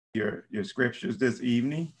your scriptures this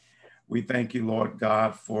evening. We thank you, Lord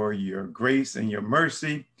God, for your grace and your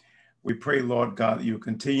mercy. We pray, Lord God, that you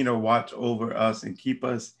continue to watch over us and keep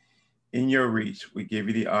us in your reach. We give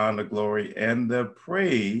you the honor, glory, and the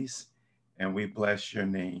praise, and we bless your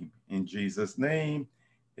name. In Jesus' name,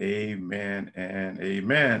 amen and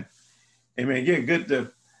amen. Amen. Yeah, good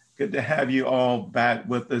to have you all back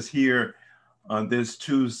with us here on this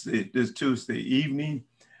Tuesday evening.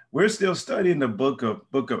 We're still studying the book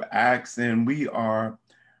of Acts, and we are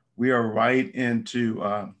right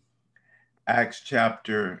into Acts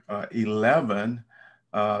chapter 11.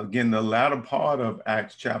 Again, the latter part of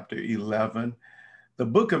Acts chapter 11. The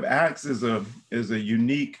book of Acts is a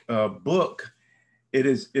unique book. It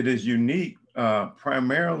is unique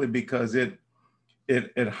primarily because it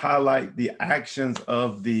highlights the actions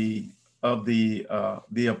of the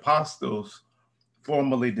apostles,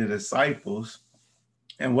 formerly the disciples,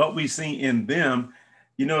 and what we see in them.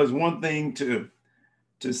 Is one thing to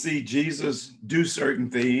see Jesus do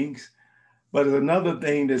certain things, but it's another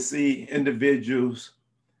thing to see individuals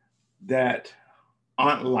that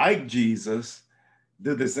aren't like Jesus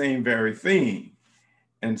do the same very thing.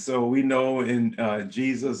 And so we know in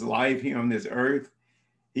Jesus' life here on this earth,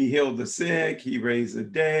 he healed the sick, he raised the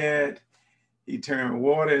dead, he turned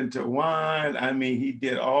water into wine. I mean, he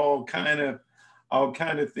did all kind of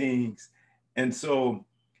things. And so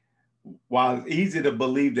while it's easy to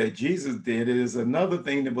believe that Jesus did, it is another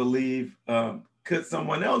thing to believe, could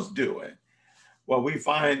someone else do it? Well, we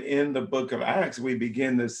find in the book of Acts, we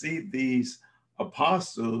begin to see these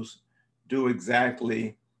apostles do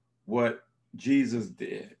exactly what Jesus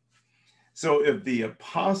did. So if the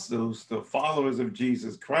apostles, the followers of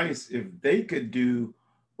Jesus Christ, if they could do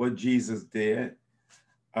what Jesus did,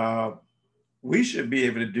 uh, we should be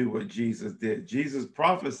able to do what Jesus did. Jesus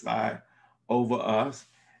prophesied over us,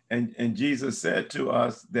 and Jesus said to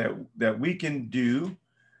us that we can do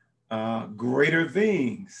greater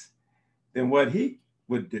things than what he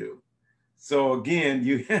would do. So again,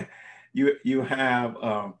 you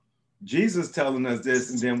have Jesus telling us this,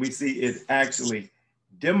 and then we see it actually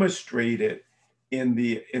demonstrated in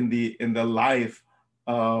the life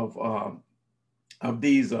of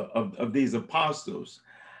these apostles.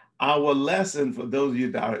 Our lesson for those of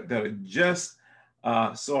you that are just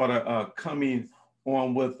sort of coming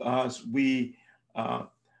on with us, uh,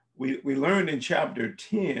 we learned in chapter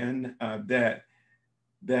 10 that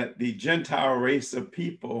the Gentile race of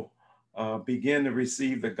people begin to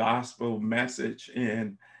receive the gospel message.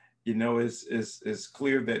 And, it's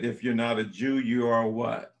clear that if you're not a Jew, you are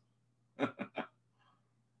what?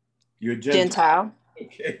 You're Gentile. Gentile.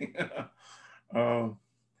 Okay. um,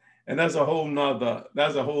 and that's a whole nother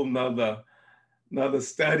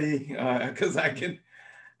study, because I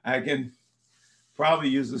can probably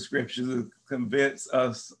use the scriptures to convince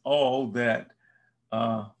us all that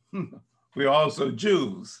uh, we're also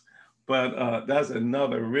Jews. But that's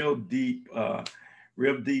another real deep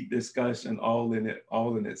discussion, all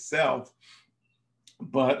in itself.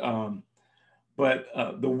 But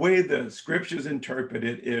the way the scriptures interpret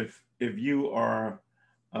it, if you are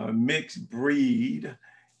a mixed breed,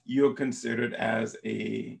 you're considered as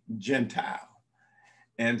a Gentile.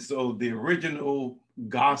 And so the original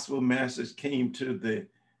gospel message came to the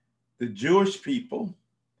Jewish people,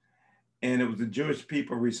 and it was the Jewish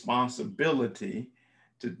people responsibility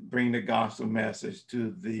to bring the gospel message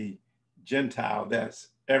to the Gentile. That's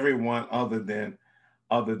everyone other than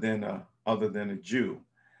a Jew.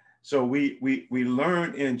 So we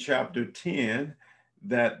learn in chapter 10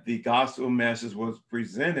 that the gospel message was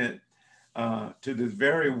presented to this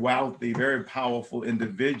very wealthy, very powerful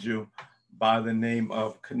individual by the name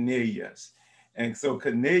of Cornelius. And so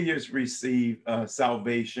Cornelius received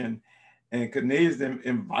salvation, and Cornelius then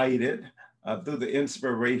invited, through the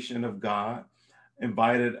inspiration of God,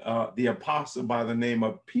 invited the apostle by the name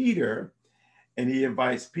of Peter, and he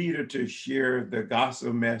invites Peter to share the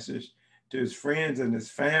gospel message to his friends and his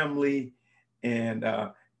family and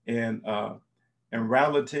and uh, and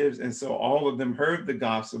relatives. And so all of them heard the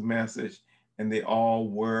gospel message, and they all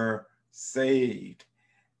were saved.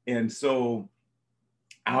 And so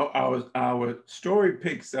our story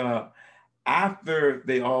picks up after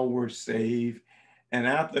they all were saved, and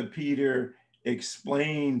after Peter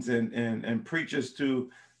explains and preaches to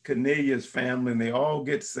Cornelius' family, and they all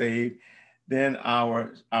get saved. Then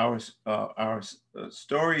our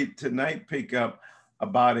story tonight pick up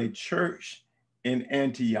about a church in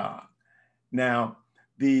Antioch. Now,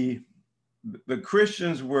 the the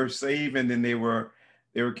Christians were saved, and then they were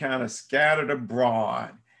kind of scattered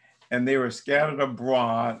abroad, and they were scattered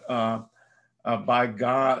abroad by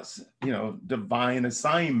God's divine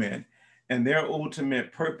assignment. And their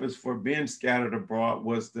ultimate purpose for being scattered abroad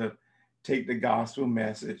was to take the gospel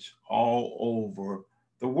message all over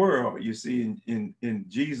the world. You see, in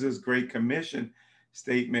Jesus' Great Commission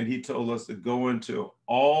statement, he told us to go into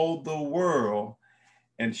all the world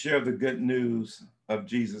and share the good news of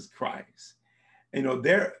Jesus Christ. You know,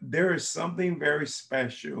 there is something very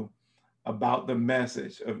special about the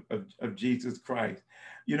message of Jesus Christ.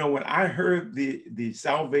 You know, when I heard the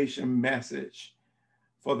salvation message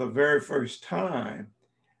for the very first time,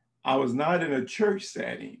 I was not in a church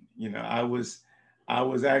setting. You know, I was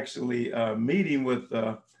actually meeting with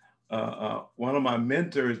one of my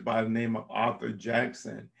mentors by the name of Arthur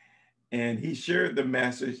Jackson, and he shared the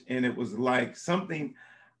message, and it was like something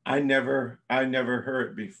I never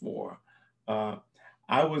heard before.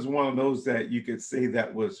 I was one of those that you could say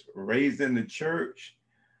that was raised in the church,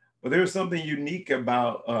 but there was something unique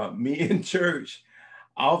about me in church.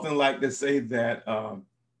 I often like to say that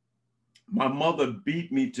my mother beat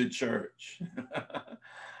me to church.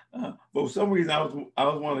 For some reason, I was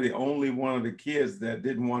one of the kids that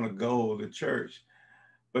didn't want to go to church,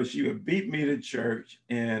 but she would beat me to church.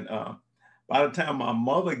 And by the time my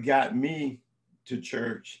mother got me to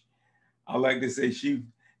church, I like to say she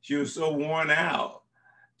was so worn out.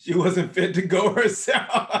 She wasn't fit to go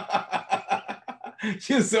herself.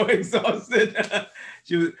 She was so exhausted.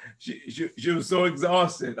 She was so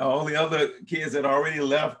exhausted. All the other kids had already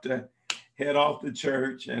left to head off to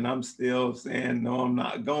church, and I'm still saying, no, I'm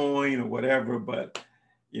not going or whatever. But,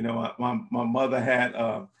 you know, my mother had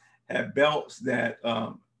belts that,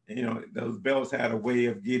 you know, those belts had a way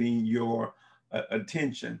of getting your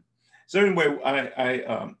attention. So anyway,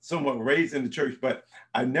 I somewhat raised in the church, but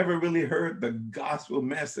I never really heard the gospel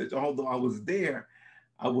message. Although I was there,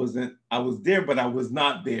 I was there, but I was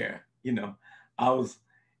not there. You know, I was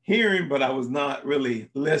hearing, but I was not really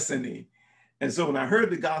listening. And so when I heard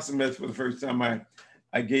the gospel message for the first time,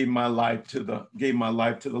 I gave my life to the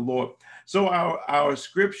Lord. So our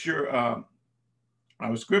scripture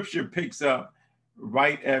picks up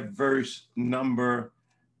right at verse number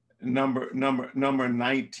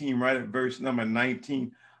 19, right at verse number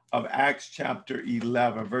 19 of Acts chapter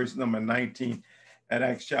 11, verse number 19 at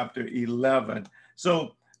Acts chapter 11.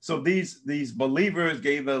 So these believers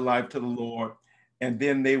gave their life to the Lord, and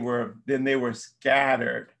then they were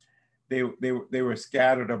scattered. They were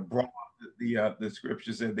scattered abroad. The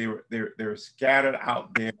scripture said they were scattered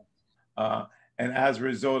out there, and as a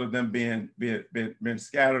result of them being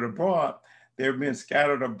scattered abroad, they've been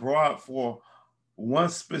scattered abroad for one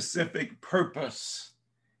specific purpose,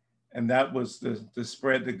 and that was to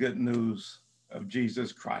spread the good news of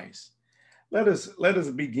Jesus Christ. Let us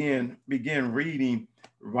begin reading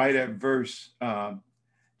right at verse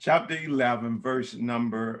chapter 11, verse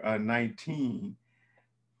number 19.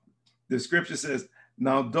 The scripture says,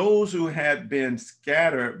 "Now those who had been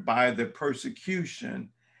scattered by the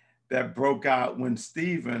persecution that broke out when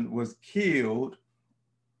Stephen was killed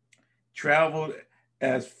traveled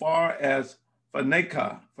as far as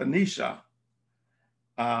Phoenicia,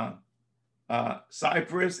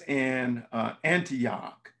 Cyprus, and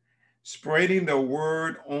Antioch, spreading the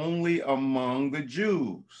word only among the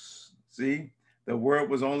Jews." See, the word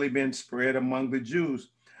was only being spread among the Jews.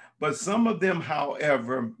 "But some of them,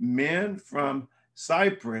 however, men from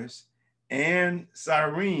Cyprus and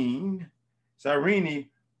Cyrene,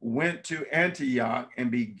 went to Antioch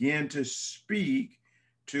and began to speak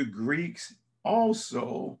to Greeks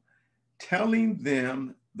also, telling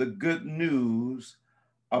them the good news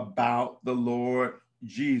about the Lord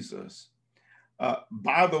Jesus."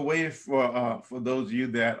 By the way, for those of you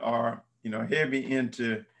that are, you know, heavy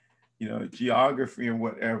into, you know, geography and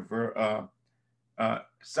whatever,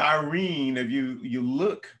 Cyrene, if you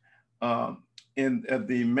look at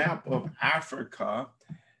the map of Africa,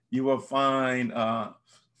 you will find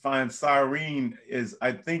Cyrene is,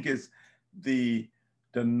 I think it's the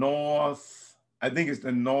north, I think it's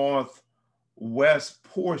the northwest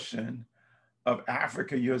portion of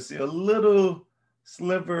Africa. You'll see a little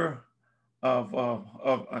sliver of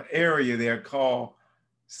an area there called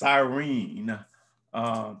Cyrene.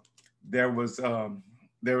 There was a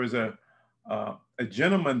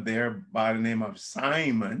gentleman there by the name of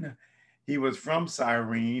Simon. He was from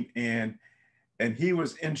Cyrene, and he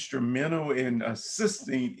was instrumental in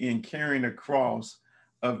assisting in carrying the cross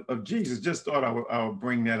of Jesus. Just thought I would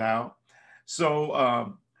bring that out.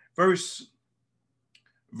 So verse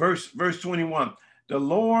 21, the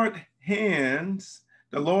Lord hand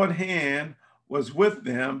was with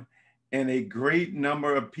them, and a great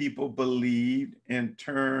number of people believed and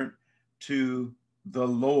turned to the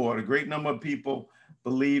Lord. A great number of people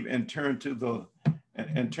believed and turned to the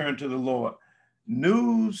Lord.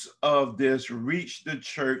 News of this reached the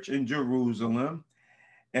church in Jerusalem,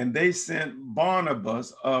 and they sent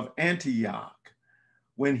Barnabas of Antioch.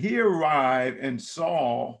 When he arrived and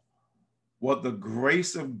saw what the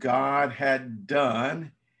grace of God had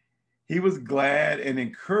done, he was glad and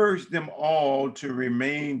encouraged them all to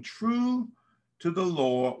remain true to the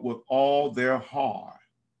Lord with all their heart.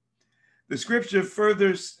 The scripture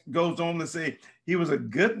further goes on to say he was a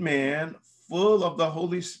good man, full of the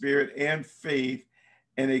Holy Spirit and faith,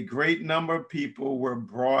 and a great number of people were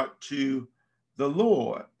brought to the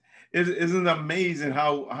Lord. Isn't it amazing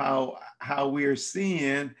how we are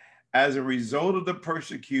seeing, as a result of the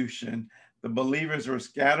persecution, the believers were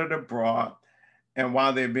scattered abroad, and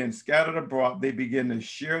while they've been scattered abroad, they begin to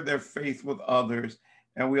share their faith with others,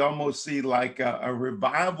 and we almost see like a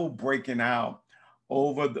revival breaking out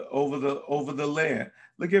over the land.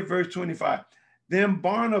 Look at verse 25. Then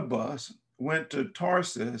Barnabas went to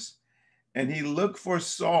Tarsus, and he looked for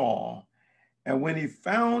Saul, and when he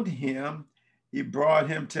found him, he brought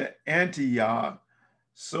him to Antioch.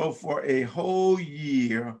 So for a whole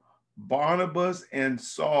year, Barnabas and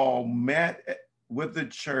Saul met with the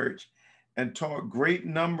church and taught a great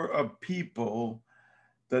number of people.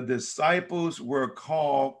 The disciples were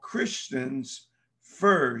called Christians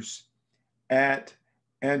first at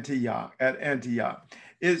Antioch.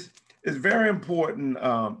 It's very important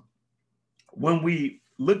when we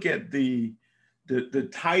look at the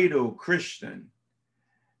title Christian.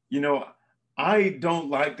 You know, I don't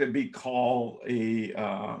like to be called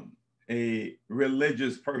a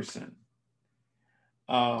religious person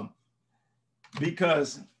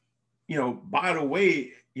because, you know, by the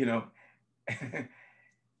way, you know,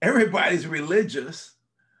 everybody's religious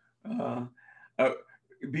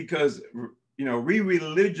because, you know,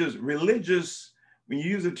 religious, when you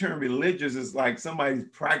use the term religious, it's like somebody's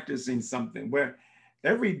practicing something where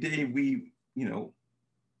every day we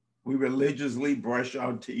religiously brush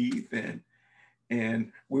our teeth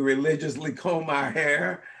and we religiously comb our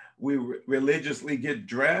hair. We religiously get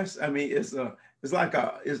dressed. I mean, it's a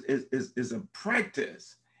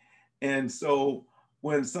practice. And so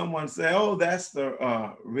when someone say, "Oh, that's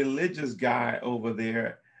the religious guy over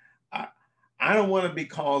there," I don't want to be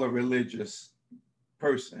called a religious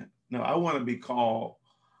person. No, I want to be called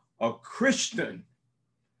a Christian.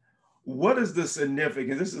 What is the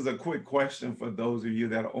significance? This is a quick question for those of you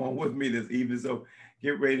that are on with me this evening. So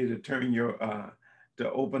get ready to turn your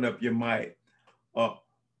to open up your mic.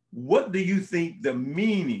 What do you think the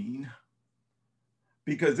meaning?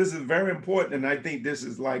 Because this is very important, and I think this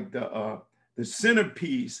is like the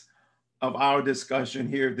centerpiece of our discussion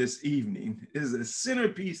here this evening. It is the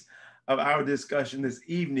centerpiece of our discussion this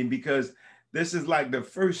evening because this is like the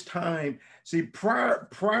first time. See,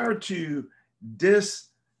 prior to this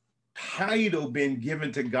title being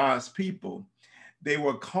given to God's people, they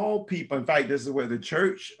were called people. In fact, this is where the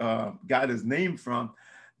church got its name from.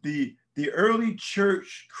 The early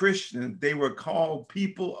church Christians, they were called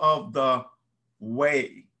people of the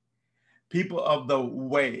way, people of the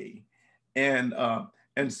way. And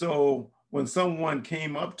so when someone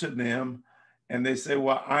came up to them and they said,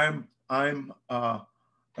 "Well, I'm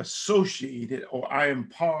associated, or I am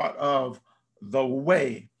part of the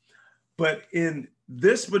way," but in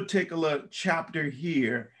this particular chapter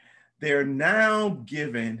here, they're now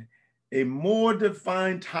given a more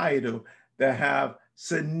defined title that have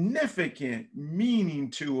significant meaning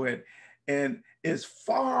to it, and is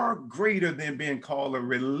far greater than being called a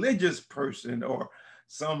religious person or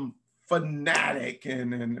some fanatic.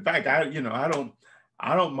 And in fact, I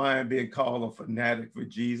don't mind being called a fanatic for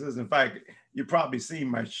Jesus. In fact, you probably seen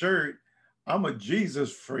my shirt. I'm a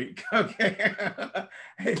Jesus freak. Okay.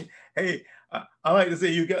 hey, I like to say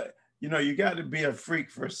you got to be a freak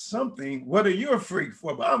for something. What are you a freak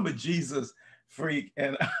for? But I'm a Jesus freak,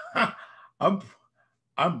 and I'm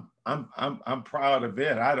proud of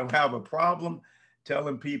it. I don't have a problem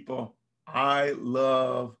telling people I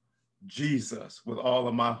love Jesus with all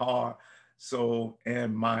of my heart, soul,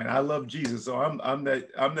 and mind. I love Jesus, so I'm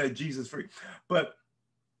that Jesus freak. But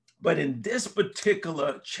in this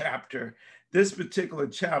particular chapter,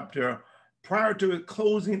 prior to it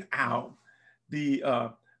closing out, the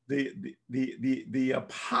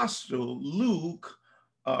apostle Luke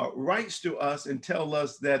writes to us and tells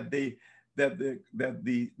us that the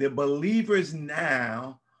believers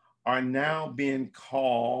are now being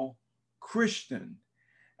called Christian,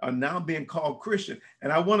 And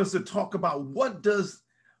I want us to talk about what does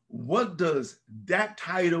that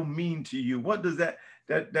title mean to you? What does that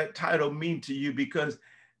title mean to you? Because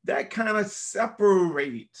that kind of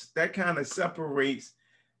separates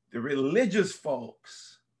the religious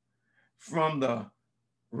folks from the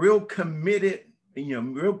real committed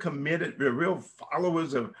real committed, real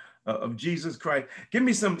followers of Jesus Christ. Give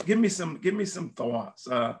me some thoughts.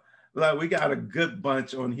 Like we got a good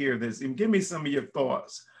bunch on here. Give me some of your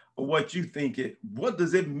thoughts of what you think what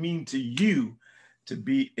does it mean to you to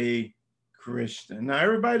be a Christian? Now,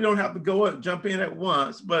 everybody don't have to jump in at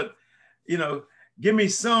once, but give me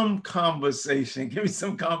some conversation. Give me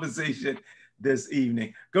some conversation this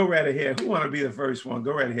evening. Go right ahead. Who want to be the first one?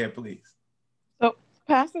 Go right ahead, please. So,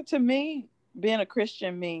 Pastor, to me, being a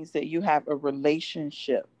Christian means that you have a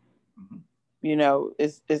relationship. Mm-hmm.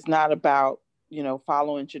 It's not about,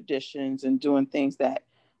 following traditions and doing things that,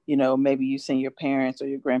 maybe you've seen your parents or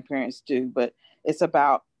your grandparents do, but it's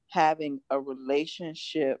about having a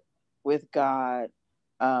relationship with God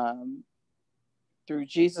through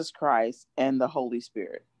Jesus Christ and the Holy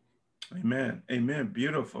Spirit. Amen. Amen.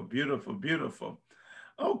 Beautiful, beautiful, beautiful.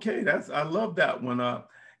 Okay, I love that one.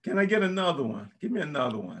 Can I get another one? Give me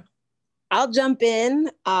another one. I'll jump in.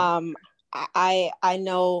 I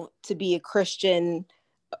know to be a Christian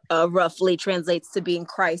roughly translates to being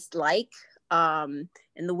Christ-like.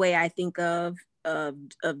 And the way I think of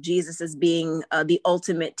Jesus as being the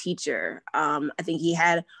ultimate teacher. I think he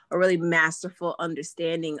had a really masterful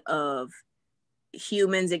understanding of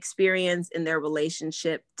humans' experience in their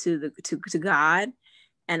relationship to God.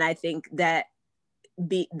 And I think that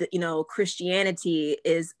Christianity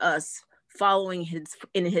is us following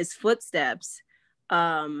in his footsteps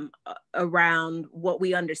around what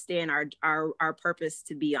we understand our purpose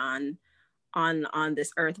to be on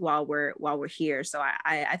this earth while we're here. So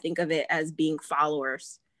I think of it as being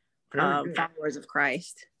followers of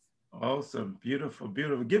Christ. Awesome. Beautiful,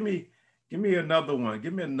 beautiful. Give me another one.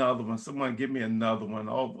 Give me another one. Someone give me another one.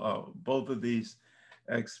 Both of these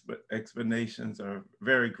explanations are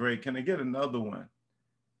very great. Can I get another one?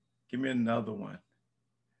 Give me another one.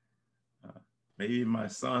 Maybe my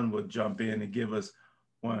son will jump in and give us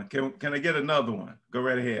one. Can I get another one? Go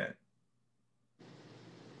right ahead.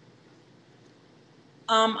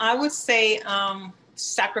 I would say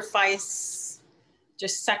sacrifice,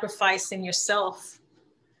 just sacrificing yourself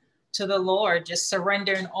to the Lord, just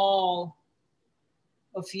surrendering all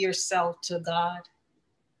of yourself to God.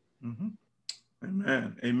 Mm-hmm.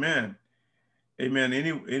 Amen. Amen. Amen.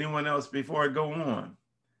 Anyone else before I go on?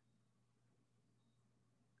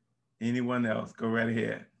 Anyone else? Go right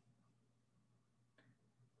ahead.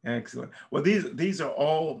 Excellent. Well, these are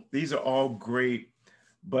all great,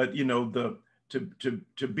 but to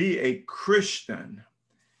be a Christian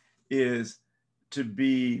is to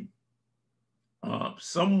be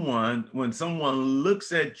someone, when someone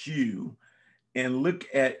looks at you and look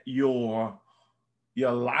at your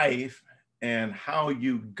life and how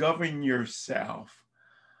you govern yourself,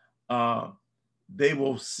 they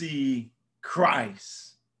will see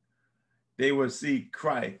Christ. They will see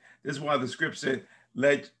Christ. This is why the scripture said,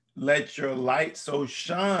 let your light so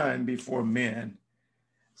shine before men,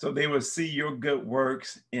 so they will see your good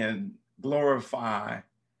works and glorify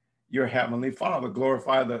your heavenly Father,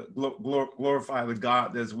 glorify the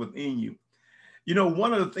God that's within you.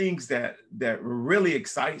 One of the things that really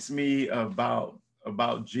excites me about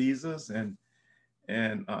Jesus, and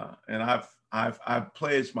I've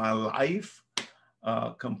pledged my life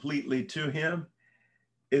completely to him,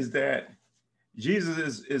 is that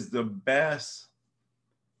Jesus is the best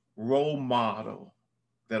role model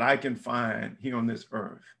that I can find here on this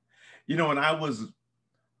earth. When I was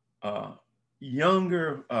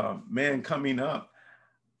younger man coming up,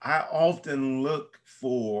 I often looked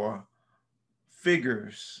for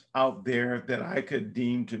figures out there that I could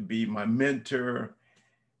deem to be my mentor,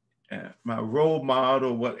 my role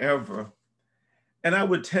model, whatever. And I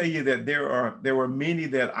would tell you that there were many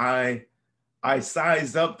that I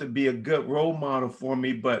sized up to be a good role model for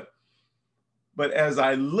me, but as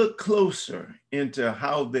I look closer into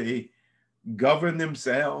how they govern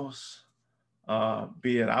themselves,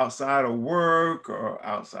 be it outside of work or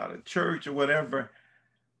outside of church or whatever,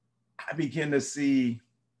 I begin to see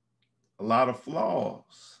a lot of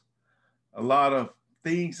flaws, a lot of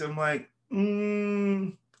things. I'm like,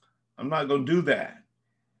 I'm not going to do that.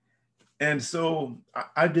 And so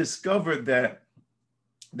I discovered that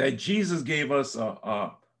Jesus gave us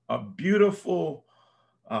a beautiful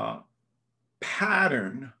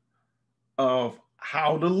pattern of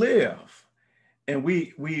how to live. And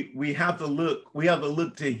we have to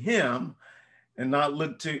look to him and not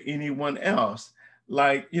look to anyone else.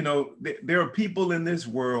 Like, there are people in this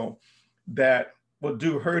world that will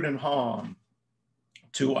do hurt and harm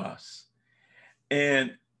to us.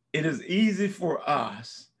 And it is easy for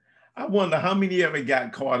us. I wonder how many ever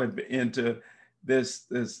got caught into this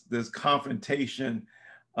confrontation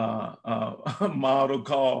model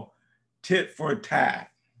called tit for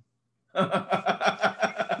tat.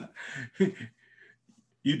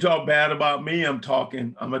 You talk bad about me, I'm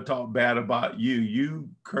gonna talk bad about you. You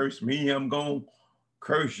curse me, I'm gonna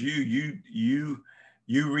curse you.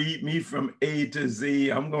 You read me from A to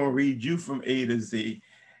Z, I'm gonna read you from A to Z.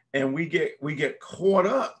 And we get caught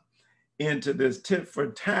up into this tit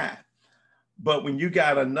for tat. But when you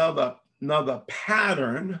got another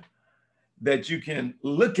pattern that you can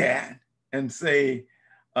look at and say,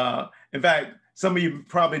 in fact, some of you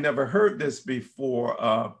probably never heard this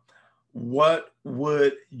before. What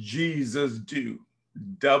would Jesus do?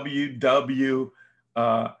 WWJD.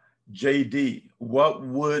 What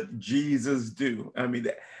would Jesus do? I mean,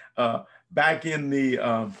 back in the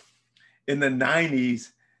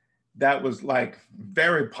 90s, that was like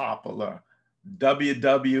very popular.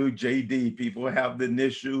 WWJD. People have the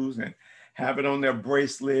initials and have it on their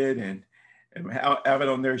bracelet and have it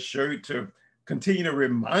on their shirt to continue to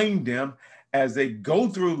remind them as they go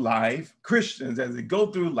through life, Christians, as they go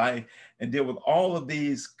through life and deal with all of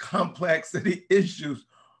these complexity issues,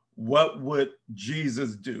 what would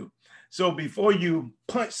Jesus do? So before you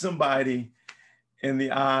punch somebody in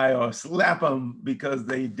the eye or slap them because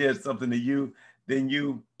they did something to you, then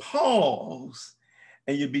you pause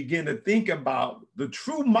and you begin to think about the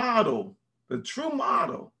true model,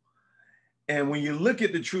 And when you look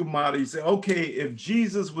at the true model, you say, okay, if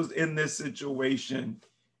Jesus was in this situation,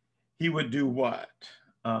 he would do what?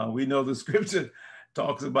 We know the scripture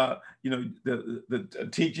talks about, the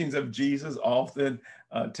teachings of Jesus often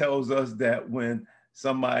tells us that when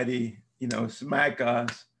somebody, smack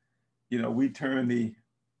us, we turn the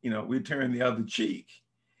other cheek.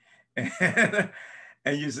 And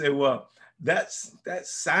you say, well, that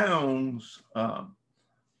sounds a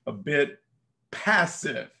bit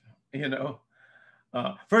passive,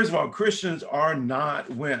 First of all, Christians are not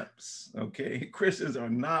wimps, okay? Christians are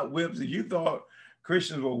not wimps. If you thought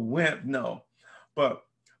Christians were wimp, no. But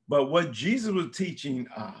what Jesus was teaching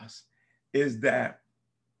us is that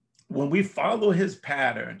when we follow his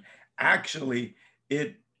pattern, actually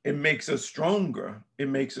it makes us stronger. It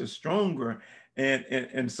makes us stronger.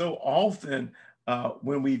 And so often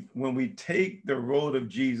when we take the road of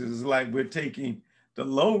Jesus, it's like we're taking the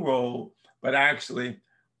low road, but actually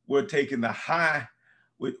we're taking the high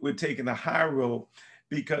road,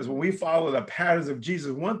 because when we follow the patterns of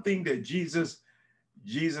Jesus, one thing that Jesus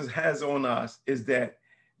has on us is that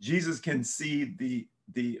Jesus can see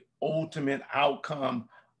the ultimate outcome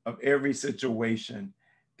of every situation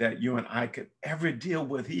that you and I could ever deal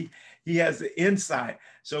with. He has the insight.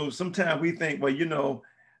 So sometimes we think, well,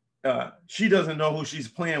 she doesn't know who she's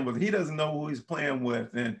playing with. He doesn't know who he's playing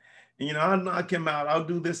with. And I'll knock him out. I'll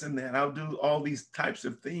do this and that. I'll do all these types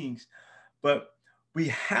of things. But we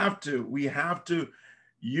have to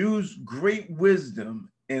use great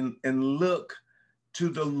wisdom and look to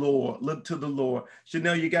the Lord. Look to the Lord.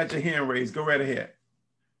 Chanel, you got your hand raised. Go right ahead.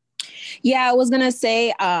 Yeah, I was gonna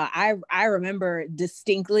say, I remember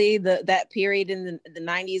distinctly that period in the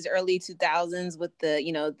 90s, early 2000s with the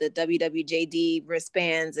WWJD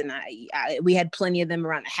wristbands, and we had plenty of them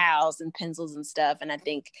around the house and pencils and stuff. And I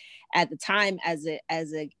think at the time, as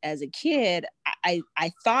a kid,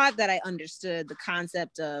 I thought that I understood the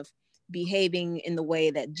concept of behaving in the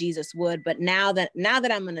way that Jesus would. But now that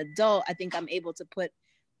I'm an adult, I think I'm able to put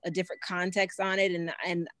a different context on it.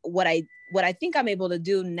 And what I think I'm able to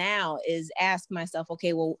do now is ask myself,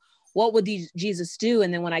 okay, well, what would Jesus do?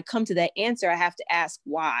 And then when I come to that answer, I have to ask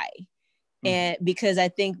why. Mm-hmm. And because I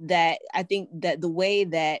think that the way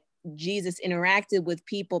that Jesus interacted with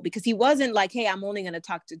people, because he wasn't like, hey, I'm only going to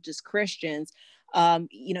talk to just Christians.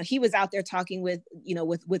 He was out there talking with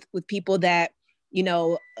people that,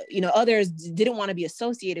 others didn't want to be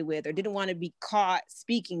associated with or didn't want to be caught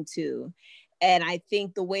speaking to. And I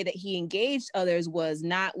think the way that he engaged others was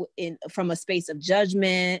not from a space of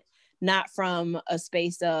judgment, not from a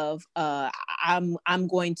space of I'm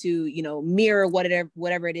going to mirror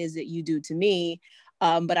whatever it is that you do to me,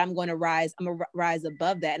 but I'm going to rise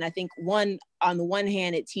above that. And I think on the one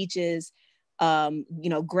hand, it teaches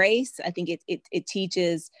grace. I think it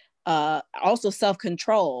teaches also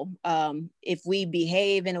self-control. If we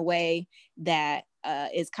behave in a way that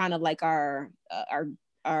is kind of like our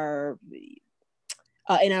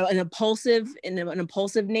in an impulsive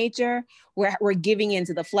nature, we're giving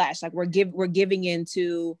into the flesh, like we're giving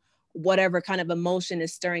into whatever kind of emotion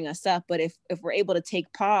is stirring us up. But if we're able to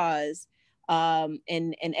take pause and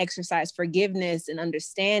exercise forgiveness and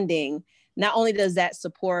understanding, not only does that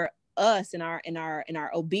support us in not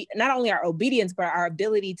only our obedience, but our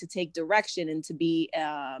ability to take direction and to be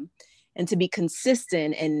to be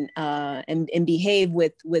consistent and behave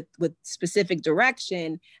with specific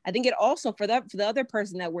direction. I think it also for the other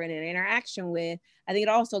person that we're in an interaction with, I think it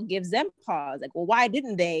also gives them pause. Like, well, why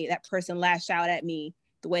didn't that person lash out at me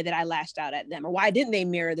the way that I lashed out at them? Or why didn't they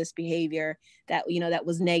mirror this behavior that, that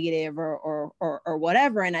was negative or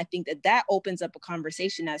whatever? And I think that opens up a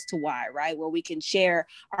conversation as to why, right? Where we can share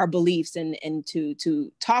our beliefs and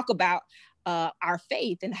to talk about our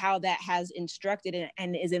faith and how that has instructed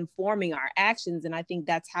and is informing our actions. And I think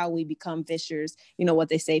that's how we become fishers, what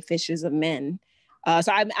they say, fishers of men.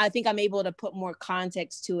 So I think I'm able to put more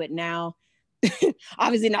context to it now,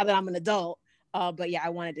 obviously now that I'm an adult, but yeah, I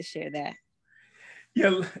wanted to share that.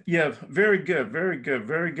 Yeah, very good, very good,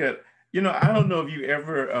 very good. I don't know if you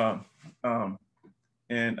ever,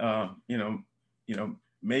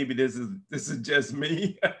 maybe this is just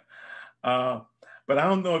me, but I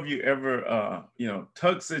don't know if you ever,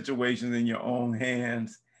 took situations in your own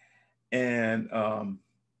hands and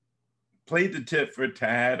played the tit for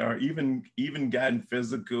tat, or even gotten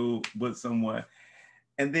physical with someone,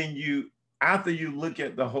 and then after you look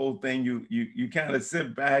at the whole thing, you kind of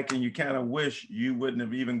sit back and you kind of wish you wouldn't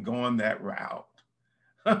have even gone that route.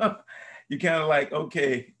 You kind of like,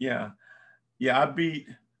 okay, yeah, I beat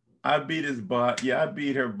his butt. Yeah, I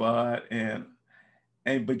beat her butt.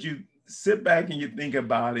 But you sit back and you think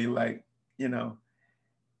about it like,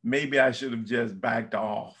 maybe I should have just backed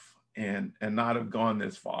off and not have gone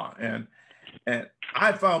this far. And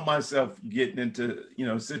I found myself getting into,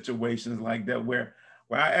 situations like that where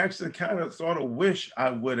I actually kind of sort of wish I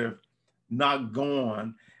would have not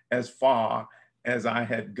gone as far as I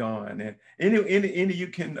had gone. And any you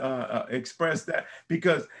can express that,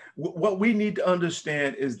 because what we need to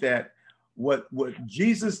understand is that what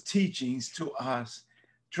Jesus' teachings to us,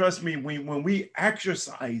 trust me, when we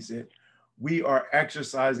exercise it, we are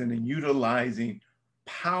exercising and utilizing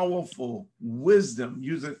powerful wisdom,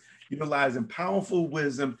 utilizing powerful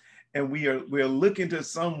wisdom, and we are looking to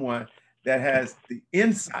someone that has the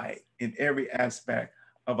insight in every aspect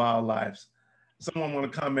of our lives. Someone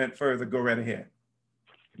want to comment further? Go right ahead.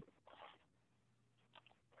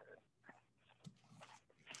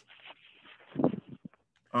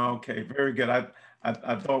 Okay, very good. I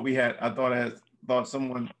thought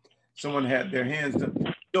someone had their hands up.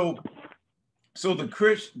 So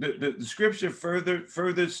the scripture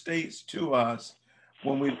further states to us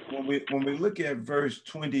when we look at verse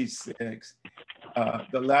 26.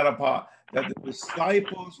 The latter part, that the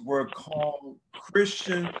disciples were called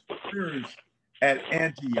Christians first at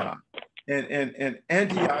Antioch. And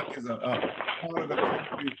Antioch is a part of the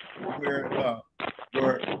country where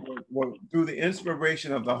through the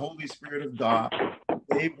inspiration of the Holy Spirit of God,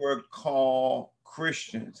 they were called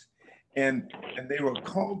Christians. And they were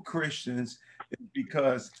called Christians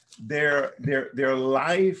because their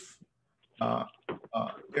life was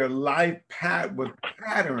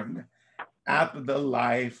patterned after the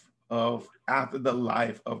life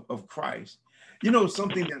of Christ.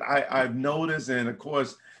 Something that I've noticed, and of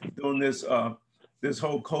course, during this whole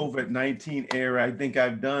COVID-19 era, I think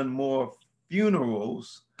I've done more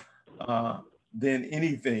funerals than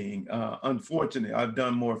anything. Unfortunately, I've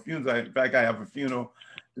done more funerals. In fact, I have a funeral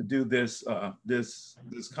to do this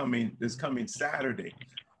coming Saturday.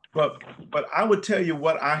 But I would tell you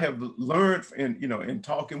what I have learned in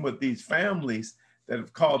talking with these families that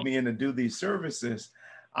have called me in to do these services.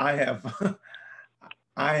 I have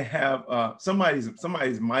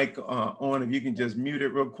somebody's mic on. If you can just mute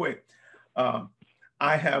it real quick.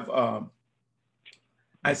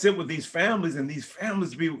 I sit with these families, and these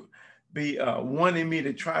families be wanting me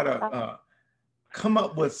to try to come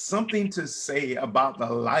up with something to say about the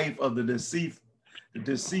life of the deceased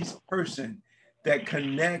person that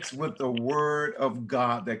connects with the Word of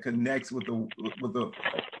God, that connects with the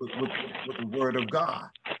Word of God.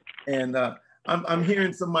 And I'm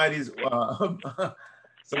hearing somebody with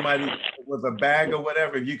a bag or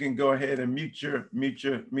whatever. If you can go ahead and mute your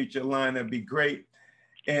line, that'd be great.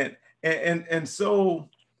 And so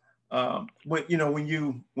when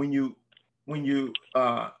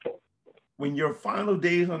your final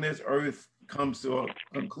days on this earth comes to a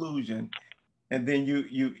conclusion, and then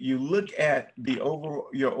you look at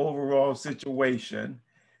your overall situation,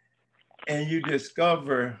 and you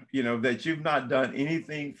discover that you've not done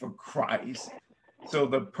anything for Christ. So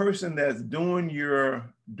the person that's doing your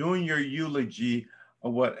eulogy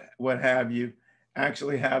or what have you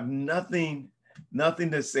actually have nothing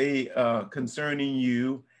to say concerning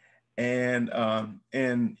you and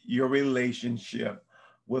your relationship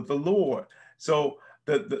with the Lord. So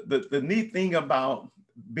the neat thing about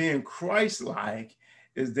being Christ-like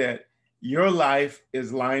is that your life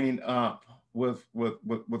is lining up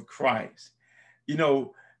with Christ. You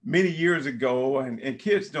know, many years ago, and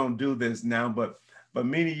kids don't do this now, but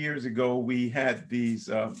many years ago, we had these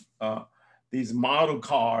model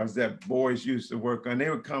cars that boys used to work on. They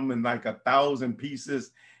would come in like 1,000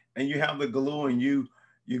 pieces, and you have the glue, and you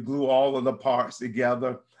glue all of the parts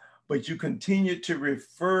together, but you continue to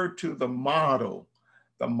refer to the model.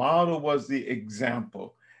 The model was the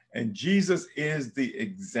example, and Jesus is the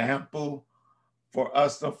example for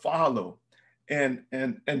us to follow. And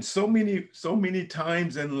so many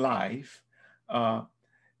times in life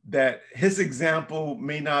that his example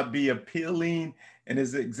may not be appealing, and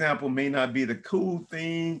his example may not be the cool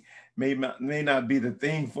thing, may not be the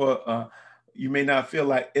thing for you may not feel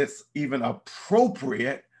like it's even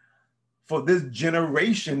appropriate for this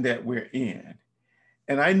generation that we're in.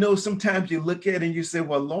 And I know sometimes you look at it and you say,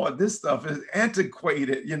 well, Lord, this stuff is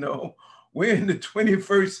antiquated. You know, we're in the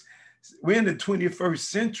 21st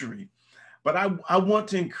century. But I want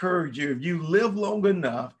to encourage you, if you live long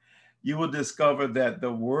enough, you will discover that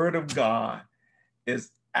the word of God is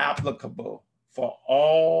applicable for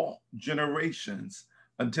all generations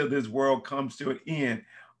until this world comes to an end.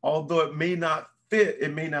 Although it may not fit,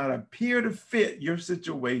 it may not appear to fit your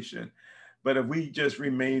situation, but if we just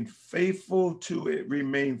remain faithful to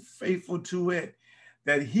it,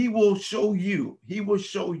 that he will show you, you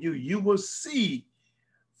will see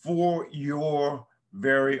for your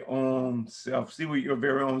very own self. See with your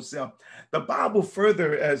very own self. The Bible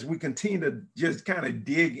further, as we continue to just kind of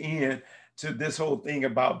dig in to this whole thing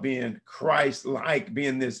about being Christ-like,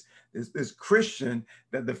 being this Christian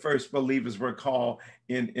that the first believers were called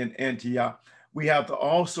in Antioch, we have to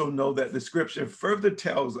also know that the scripture further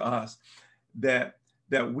tells us that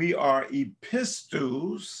we are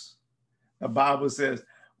epistles. The Bible says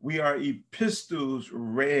we are epistles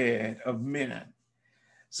read of men.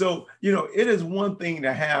 So, you know, it is one thing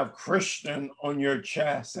to have Christian on your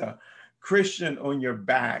chest, Christian on your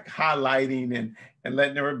back, highlighting and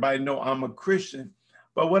letting everybody know I'm a Christian.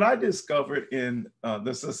 But what I discovered in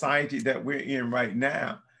the society that we're in right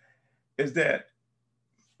now is that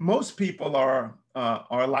most people are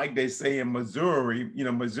like they say in Missouri. You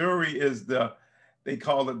know, Missouri is they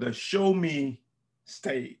call it the show me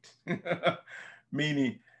state,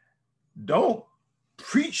 meaning don't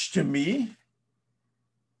preach to me.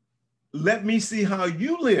 Let me see how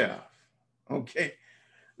you live, okay?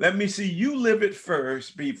 Let me see you live it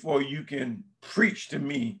first before you can preach to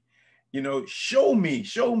me. You know, show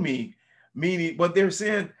me, meaning what they're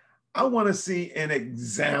saying, I want to see an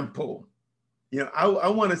example. You know, I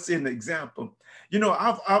want to see an example. You know,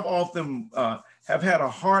 I've often have had a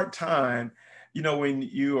hard time, you know, when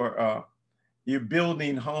you're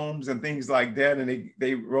building homes and things like that, and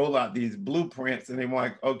they roll out these blueprints and they're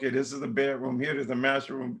like, okay, this is the bedroom, here is the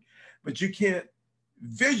master room. But you can't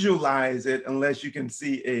visualize it unless you can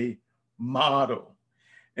see a model.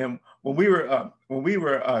 And when we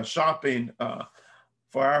were shopping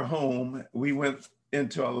for our home, we went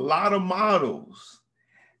into a lot of models,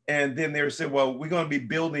 and then they said, "Well, we're going to be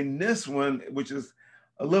building this one, which is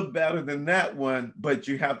a little better than that one, but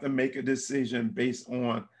you have to make a decision based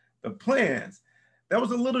on the plans." That was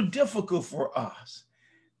a little difficult for us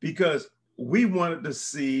because we wanted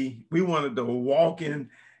to walk in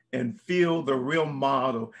and feel the real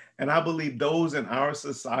model. And I believe those in our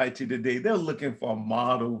society today, they're looking for a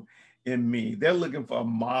model in me. They're looking for a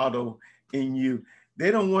model in you.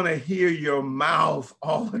 They don't want to hear your mouth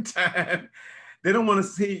all the time. They don't want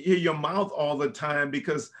to hear your mouth all the time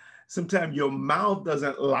because sometimes your mouth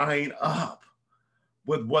doesn't line up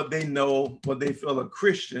with what they know, what they feel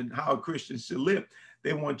how a Christian should live.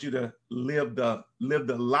 They want you to live the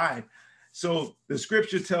life. So the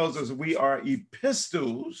scripture tells us we are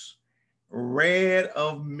epistles read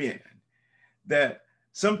of men, that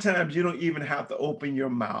sometimes you don't even have to open your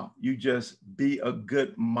mouth. You just be a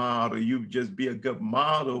good model. You just be a good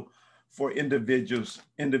model for individuals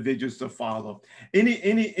to follow.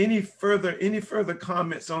 Any further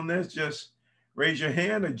comments on this? Just raise your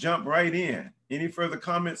hand or jump right in. Any further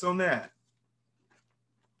comments on that?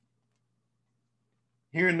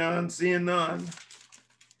 Hearing none, seeing none.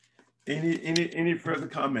 Any further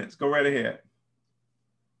comments? Go right ahead.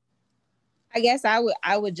 I guess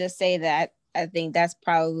I would just say that I think that's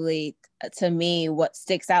probably, to me, what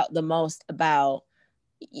sticks out the most about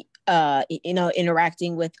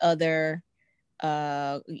interacting with other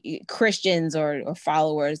Christians or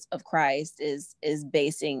followers of Christ is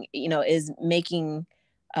making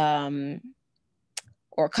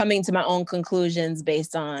or coming to my own conclusions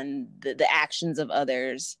based on the actions of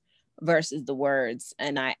others versus the words.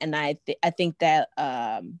 And I think that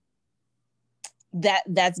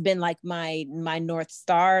that's been like my North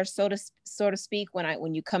Star, so to speak,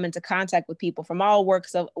 when you come into contact with people from all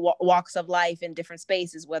walks of life in different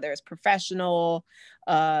spaces, whether it's professional,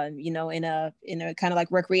 in a kind of like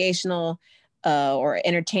recreational or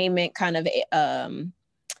entertainment kind of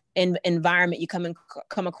environment, you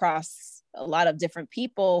come across a lot of different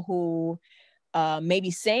people who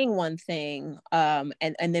maybe saying one thing and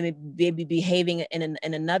then maybe behaving in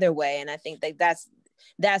another way. And I think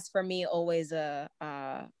that's for me always a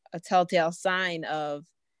telltale sign of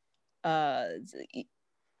I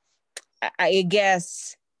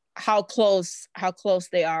guess how close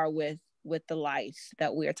they are with the life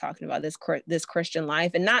that we are talking about, this Christian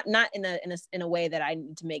life, and not in a way that I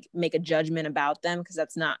need to make a judgment about them, because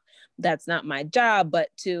that's not my job, but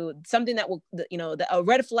to something that will, a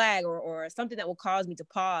red flag or something that will cause me to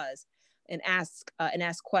pause and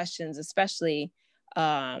ask questions, especially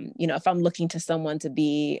if I'm looking to someone to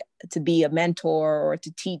be a mentor or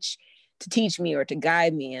to teach me or to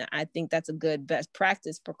guide me. And I think that's a good best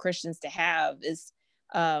practice for Christians to have, is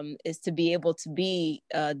to be able to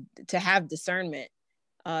have discernment,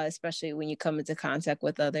 especially when you come into contact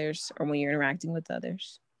with others or when you're interacting with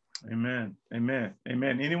others. Amen. Amen.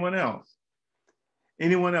 Amen. Anyone else?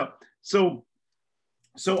 So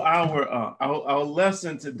our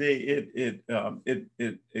lesson today,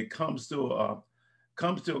 it comes to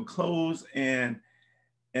a close, and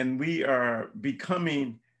we are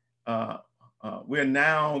becoming we're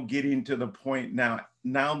now getting to the point now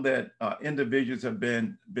that individuals have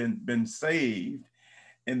been saved,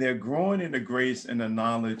 and they're growing in the grace and the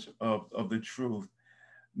knowledge of the truth.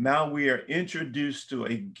 Now we are introduced to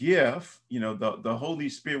a gift, the Holy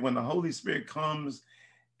Spirit. When the Holy Spirit comes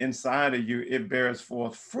inside of you, it bears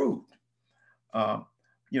forth fruit.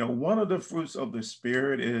 One of the fruits of the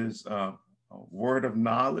Spirit is a word of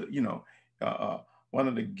knowledge. One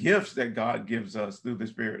of the gifts that God gives us through the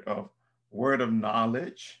Spirit of word of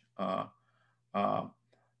knowledge,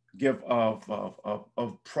 gift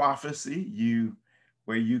of prophecy,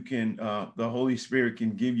 where you can, the Holy Spirit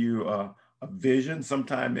can give you a vision.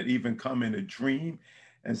 Sometimes it even come in a dream,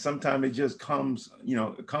 and sometimes it just comes,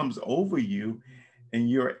 it comes over you, and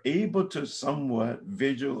you're able to somewhat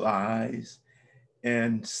visualize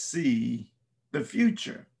and see the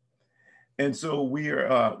future. And so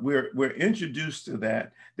we're introduced to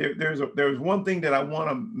that. There's one thing that I want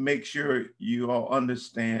to make sure you all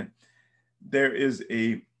understand. There is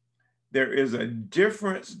a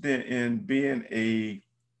difference in being a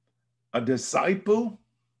disciple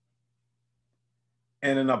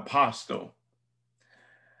and an apostle.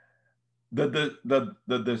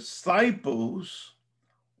 The disciples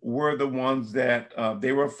were the ones that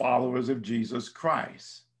they were followers of Jesus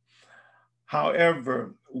Christ.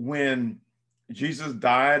 However, when Jesus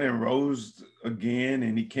died and rose again,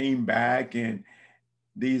 and he came back, and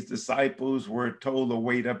these disciples were told to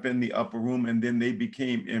wait up in the upper room, and then they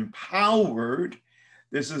became empowered.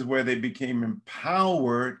 This is where they became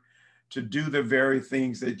empowered to do the very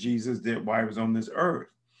things that Jesus did while he was on this earth.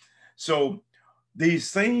 So these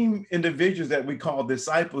same individuals that we call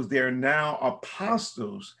disciples, they're now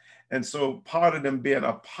apostles. And so part of them being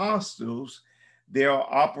apostles, they are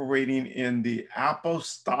operating in the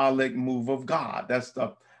apostolic move of God. That's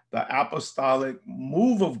the apostolic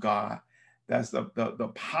move of God. That's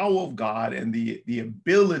the power of God and the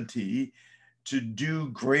ability to do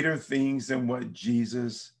greater things than what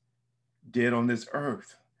Jesus did on this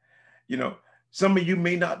earth. Some of you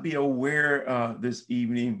may not be aware this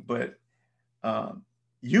evening, but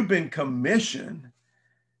you've been commissioned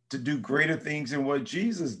to do greater things than what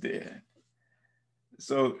Jesus did.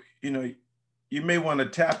 So, you may want to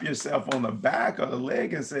tap yourself on the back or the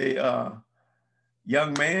leg and say,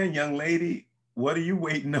 young man, young lady, what are you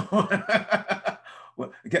waiting on?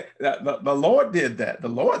 Well, the Lord did that. The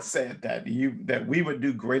Lord said that we would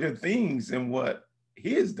do greater things than what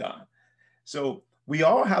he has done. So we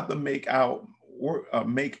all have to make our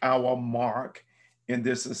mark in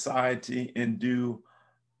this society and do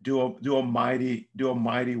a mighty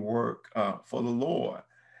work for the Lord.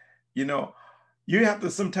 You have to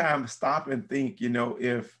sometimes stop and think,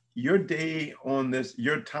 if your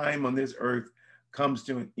time on this earth comes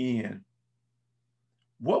to an end,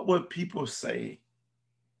 what would people say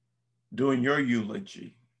during your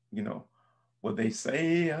eulogy? Would they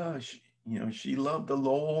say, she loved the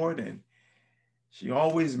Lord and she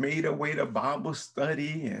always made her way to Bible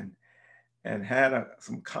study and had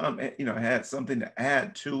some comment, had something to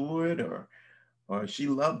add to it, or she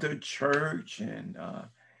loved her church and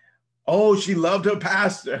she loved her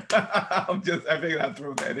pastor. I figured I'd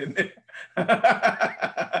throw that in there.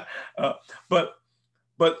 But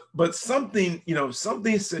but something,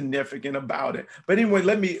 something significant about it. But anyway,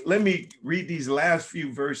 let me read these last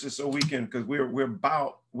few verses so we can, because we're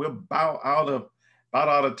about out of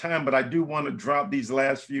time. But I do want to drop these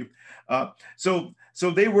last few. So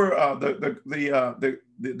they were the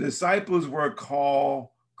disciples were called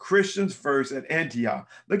Christians first at Antioch.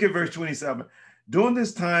 Look at verse 27. During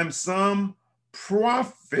this time, some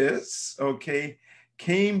prophets,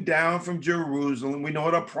 came down from Jerusalem. We know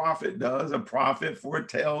what a prophet does. A prophet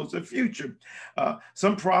foretells the future.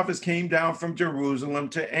 Some prophets came down from Jerusalem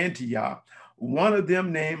to Antioch. One of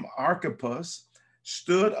them, named Archippus,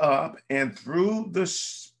 stood up, and through the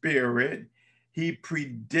Spirit, he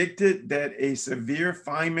predicted that a severe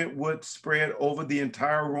famine would spread over the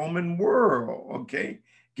entire Roman world.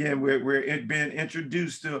 Again, we're being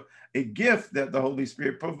introduced to a gift that the Holy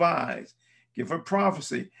Spirit provides, gift of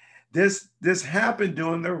prophecy. This happened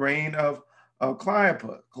during the reign of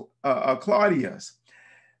Claudius.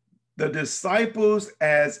 The disciples,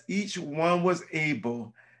 as each one was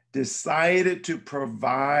able, decided to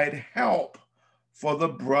provide help for the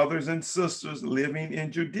brothers and sisters living in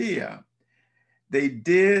Judea. They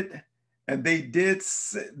did send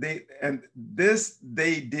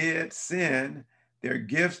their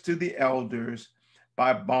gifts to the elders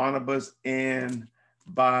by Barnabas and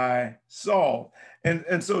by Saul.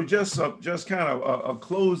 And so just kind of a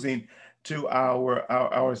closing to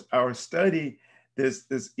our study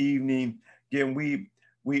this evening. Again,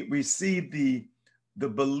 we see the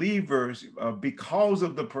believers, because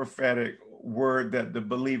of the prophetic word that the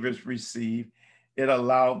believers received, it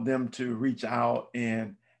allowed them to reach out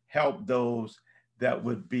and help those that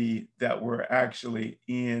were actually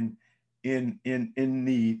in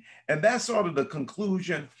need. And that's sort of the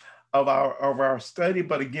conclusion of our study.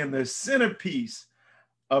 But again, the centerpiece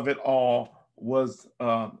of it all is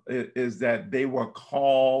that they were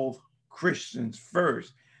called Christians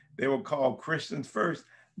first. They were called Christians first,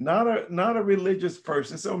 not a religious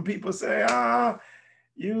person. Some people say,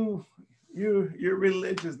 you're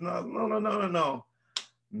religious. No.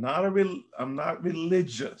 I'm not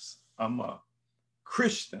religious. I'm a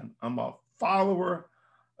Christian. I'm a follower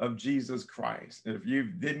of Jesus Christ. If you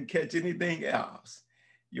didn't catch anything else,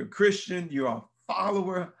 you're Christian, you're a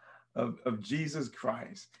follower of Jesus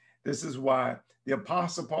Christ. This is why the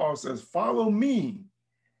Apostle Paul says, follow me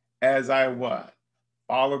as I what?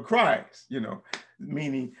 Follow Christ,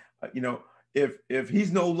 meaning, if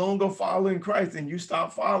he's no longer following Christ, then you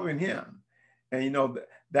stop following him. And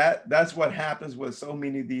that's what happens with so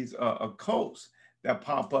many of these cults that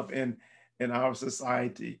pop up in our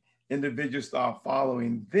society. Individuals start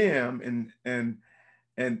following them, and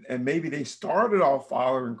maybe they started off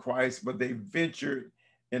following Christ, but they ventured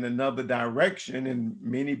in another direction, and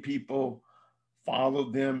many people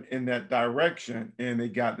followed them in that direction, and they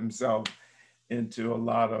got themselves into a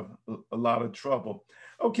lot of trouble.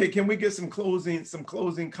 Okay, can we get some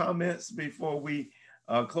closing comments before we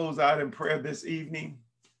close out in prayer this evening?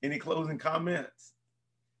 Any closing comments?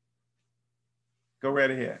 Go right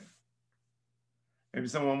ahead. Maybe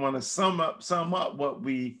someone want to sum up what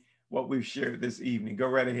we've shared this evening. Go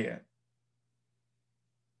right ahead.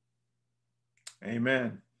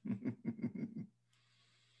 Amen.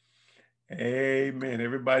 Amen.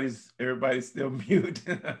 Everybody's still mute.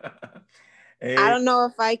 I don't know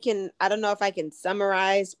if I can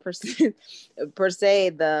summarize per se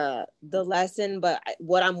the lesson, but I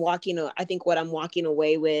think what I'm walking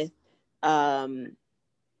away with, I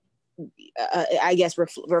guess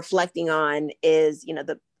reflecting on is,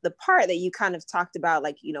 the part that you kind of talked about,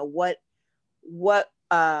 like, what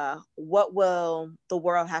will the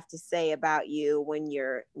world have to say about you when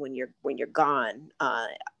you're gone?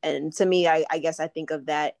 And to me, I guess I think of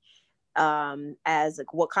that as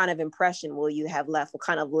like, what kind of impression will you have left? What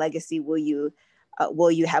kind of legacy will you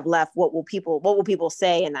have left? What will people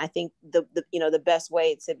say? And I think the best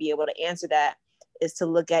way to be able to answer that is to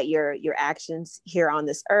look at your actions here on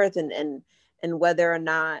this earth, and whether or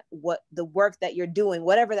not what the work that you're doing,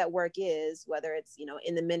 whatever that work is, whether it's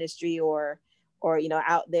in the ministry or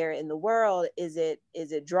out there in the world, is it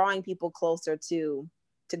drawing people closer to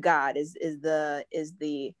God? Is the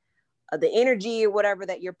energy or whatever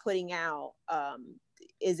that you're putting out,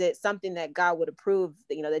 is it something that God would approve,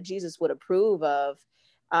 that Jesus would approve of?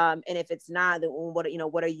 And if it's not, then what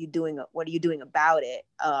are you doing? What are you doing about it?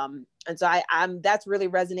 And so I'm that's really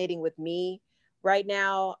resonating with me right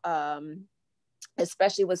now,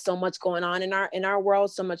 especially with so much going on in our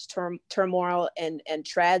world, so much turmoil and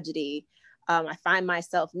tragedy. I find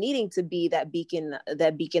myself needing to be that beacon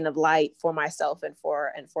of light for myself and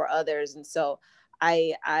for others. And so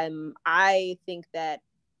I think that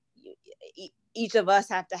each of us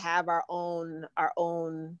have to have our own,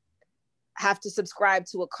 have to subscribe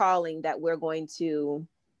to a calling that we're going to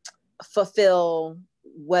fulfill,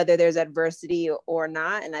 whether there's adversity or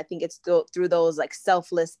not. And I think it's still through those like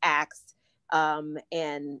selfless acts,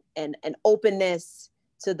 and openness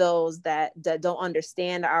to those that don't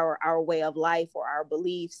understand our way of life or our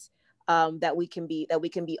beliefs, that we can be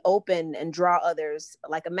open and draw others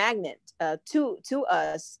like a magnet to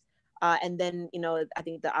us. And then, you know, I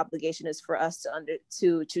think the obligation is for us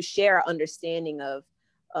to share our understanding of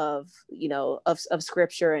you know, of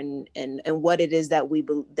scripture and what it is that we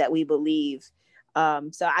believe.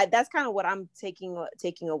 So that's kind of what I'm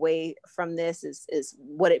taking away from this is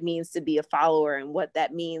what it means to be a follower, and what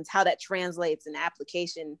that means, how that translates in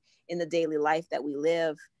application in the daily life that we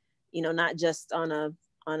live, you know, not just in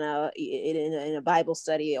a Bible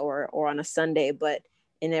study or on a Sunday, but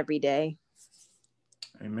in every day.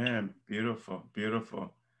 Amen. Beautiful,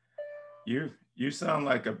 beautiful. You sound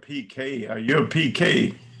like a PK. Are you a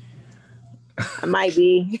PK? I might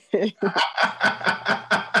be.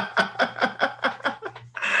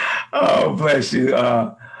 Oh, bless you.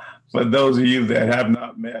 For those of you that have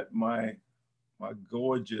not met my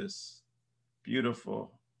gorgeous,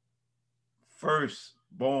 beautiful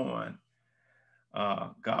firstborn,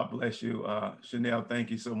 God bless you. Chanel,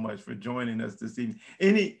 thank you so much for joining us this evening.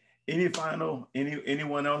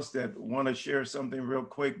 Anyone else that want to share something real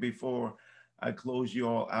quick before I close you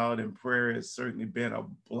all out in prayer? It's certainly been a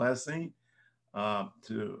blessing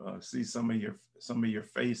to see some of your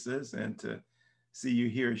faces and to see you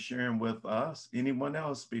here sharing with us. Anyone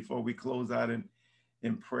else before we close out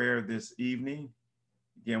in prayer this evening?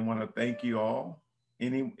 Again, want to thank you all.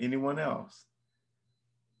 Anyone else?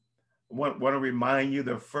 Want to remind you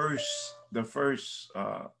the first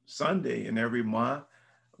Sunday in every month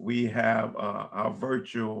we have our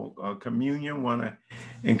virtual communion. Want to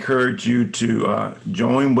encourage you to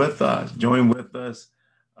join with us. Join with us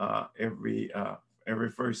every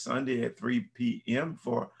first Sunday at 3 p.m.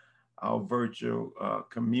 for our virtual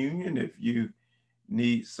communion. If you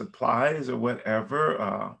need supplies or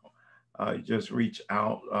whatever, just reach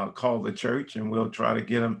out, call the church, and we'll try to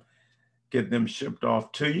get them shipped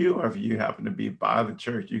off to you. Or if you happen to be by the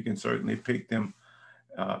church, you can certainly pick them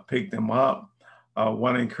up. I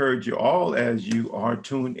want to encourage you all, as you are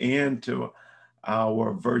tuned in to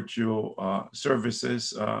our virtual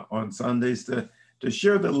services on Sundays, to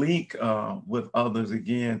share the link with others.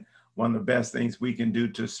 Again, one of the best things we can do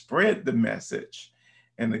to spread the message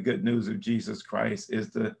and the good news of Jesus Christ is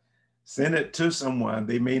to send it to someone.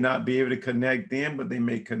 They may not be able to connect then, but they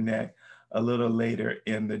may connect a little later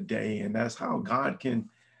in the day. And that's how God can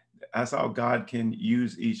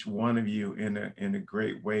use each one of you in a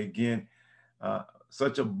great way. Again,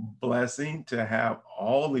 such a blessing to have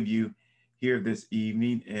all of you here this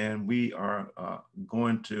evening, and we are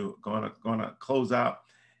going to close out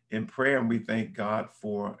in prayer, and we thank God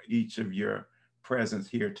for each of your presence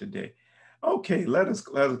here today. Okay, let us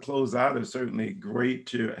close out. It's certainly great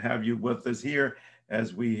to have you with us here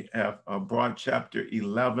as we have brought chapter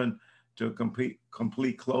 11 to a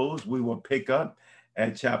complete close. We will pick up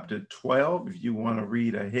at chapter 12. If you want to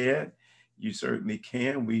read ahead, you certainly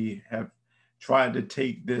can. We have tried to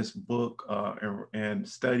take this book and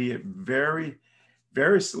study it very,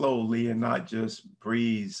 very slowly and not just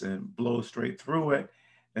breeze and blow straight through it.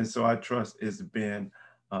 And so I trust it's been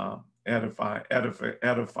edifying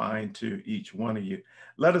to each one of you.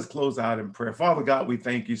 Let us close out in prayer. Father God, we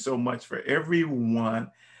thank you so much for everyone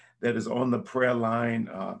that is on the prayer line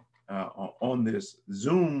on this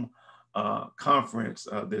Zoom conference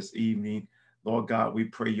this evening. Lord God, we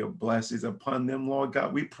pray your blessings upon them. Lord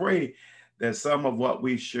God, we pray that some of what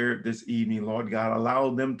we shared this evening, Lord God, allow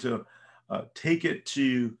them to take it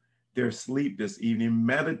to their sleep this evening,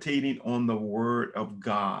 meditating on the word of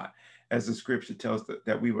God, as the scripture tells us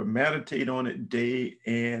that we would meditate on it day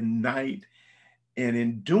and night. And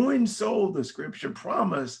in doing so, the scripture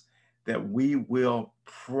promised that we will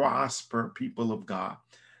prosper, people of God.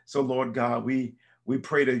 So Lord God, we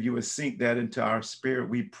pray that you would sink that into our spirit.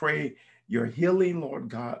 We pray your healing, Lord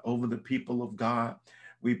God, over the people of God.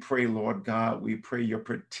 We pray, Lord God, we pray your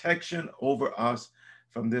protection over us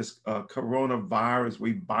from this coronavirus.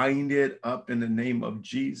 We bind it up in the name of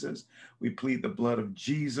Jesus. We plead the blood of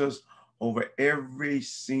Jesus over every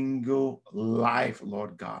single life,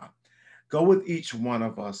 Lord God. Go with each one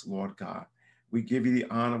of us, Lord God. We give you the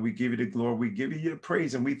honor, we give you the glory, we give you the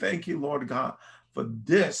praise, and we thank you, Lord God, for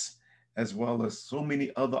this, as well as so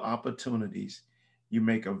many other opportunities you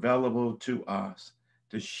make available to us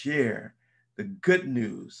to share the good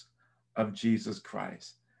news of Jesus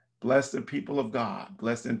Christ. Bless the people of God.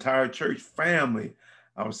 Bless the entire church family.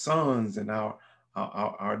 our sons and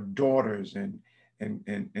our daughters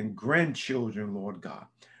and grandchildren, Lord God.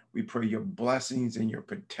 We pray your blessings and your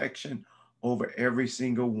protection over every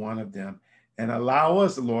single one of them. And allow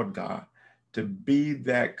us, Lord God, to be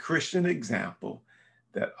that Christian example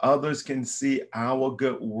that others can see our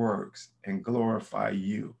good works and glorify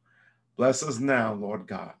you. Bless us now, Lord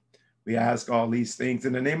God. We ask all these things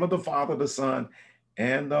in the name of the Father, the Son,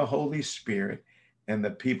 and the Holy Spirit. And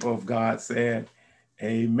the people of God said,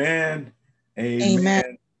 amen,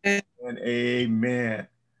 amen, Amen. and amen.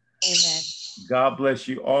 Amen. God bless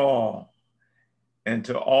you all. And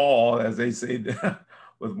to all, as they say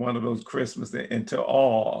with one of those Christmas, and to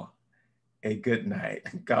all, a good night.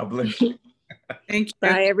 God bless you. Thank you.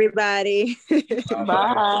 Bye, everybody.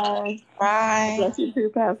 Bye. Bye. Bless you too,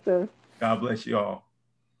 Pastor. God bless you all.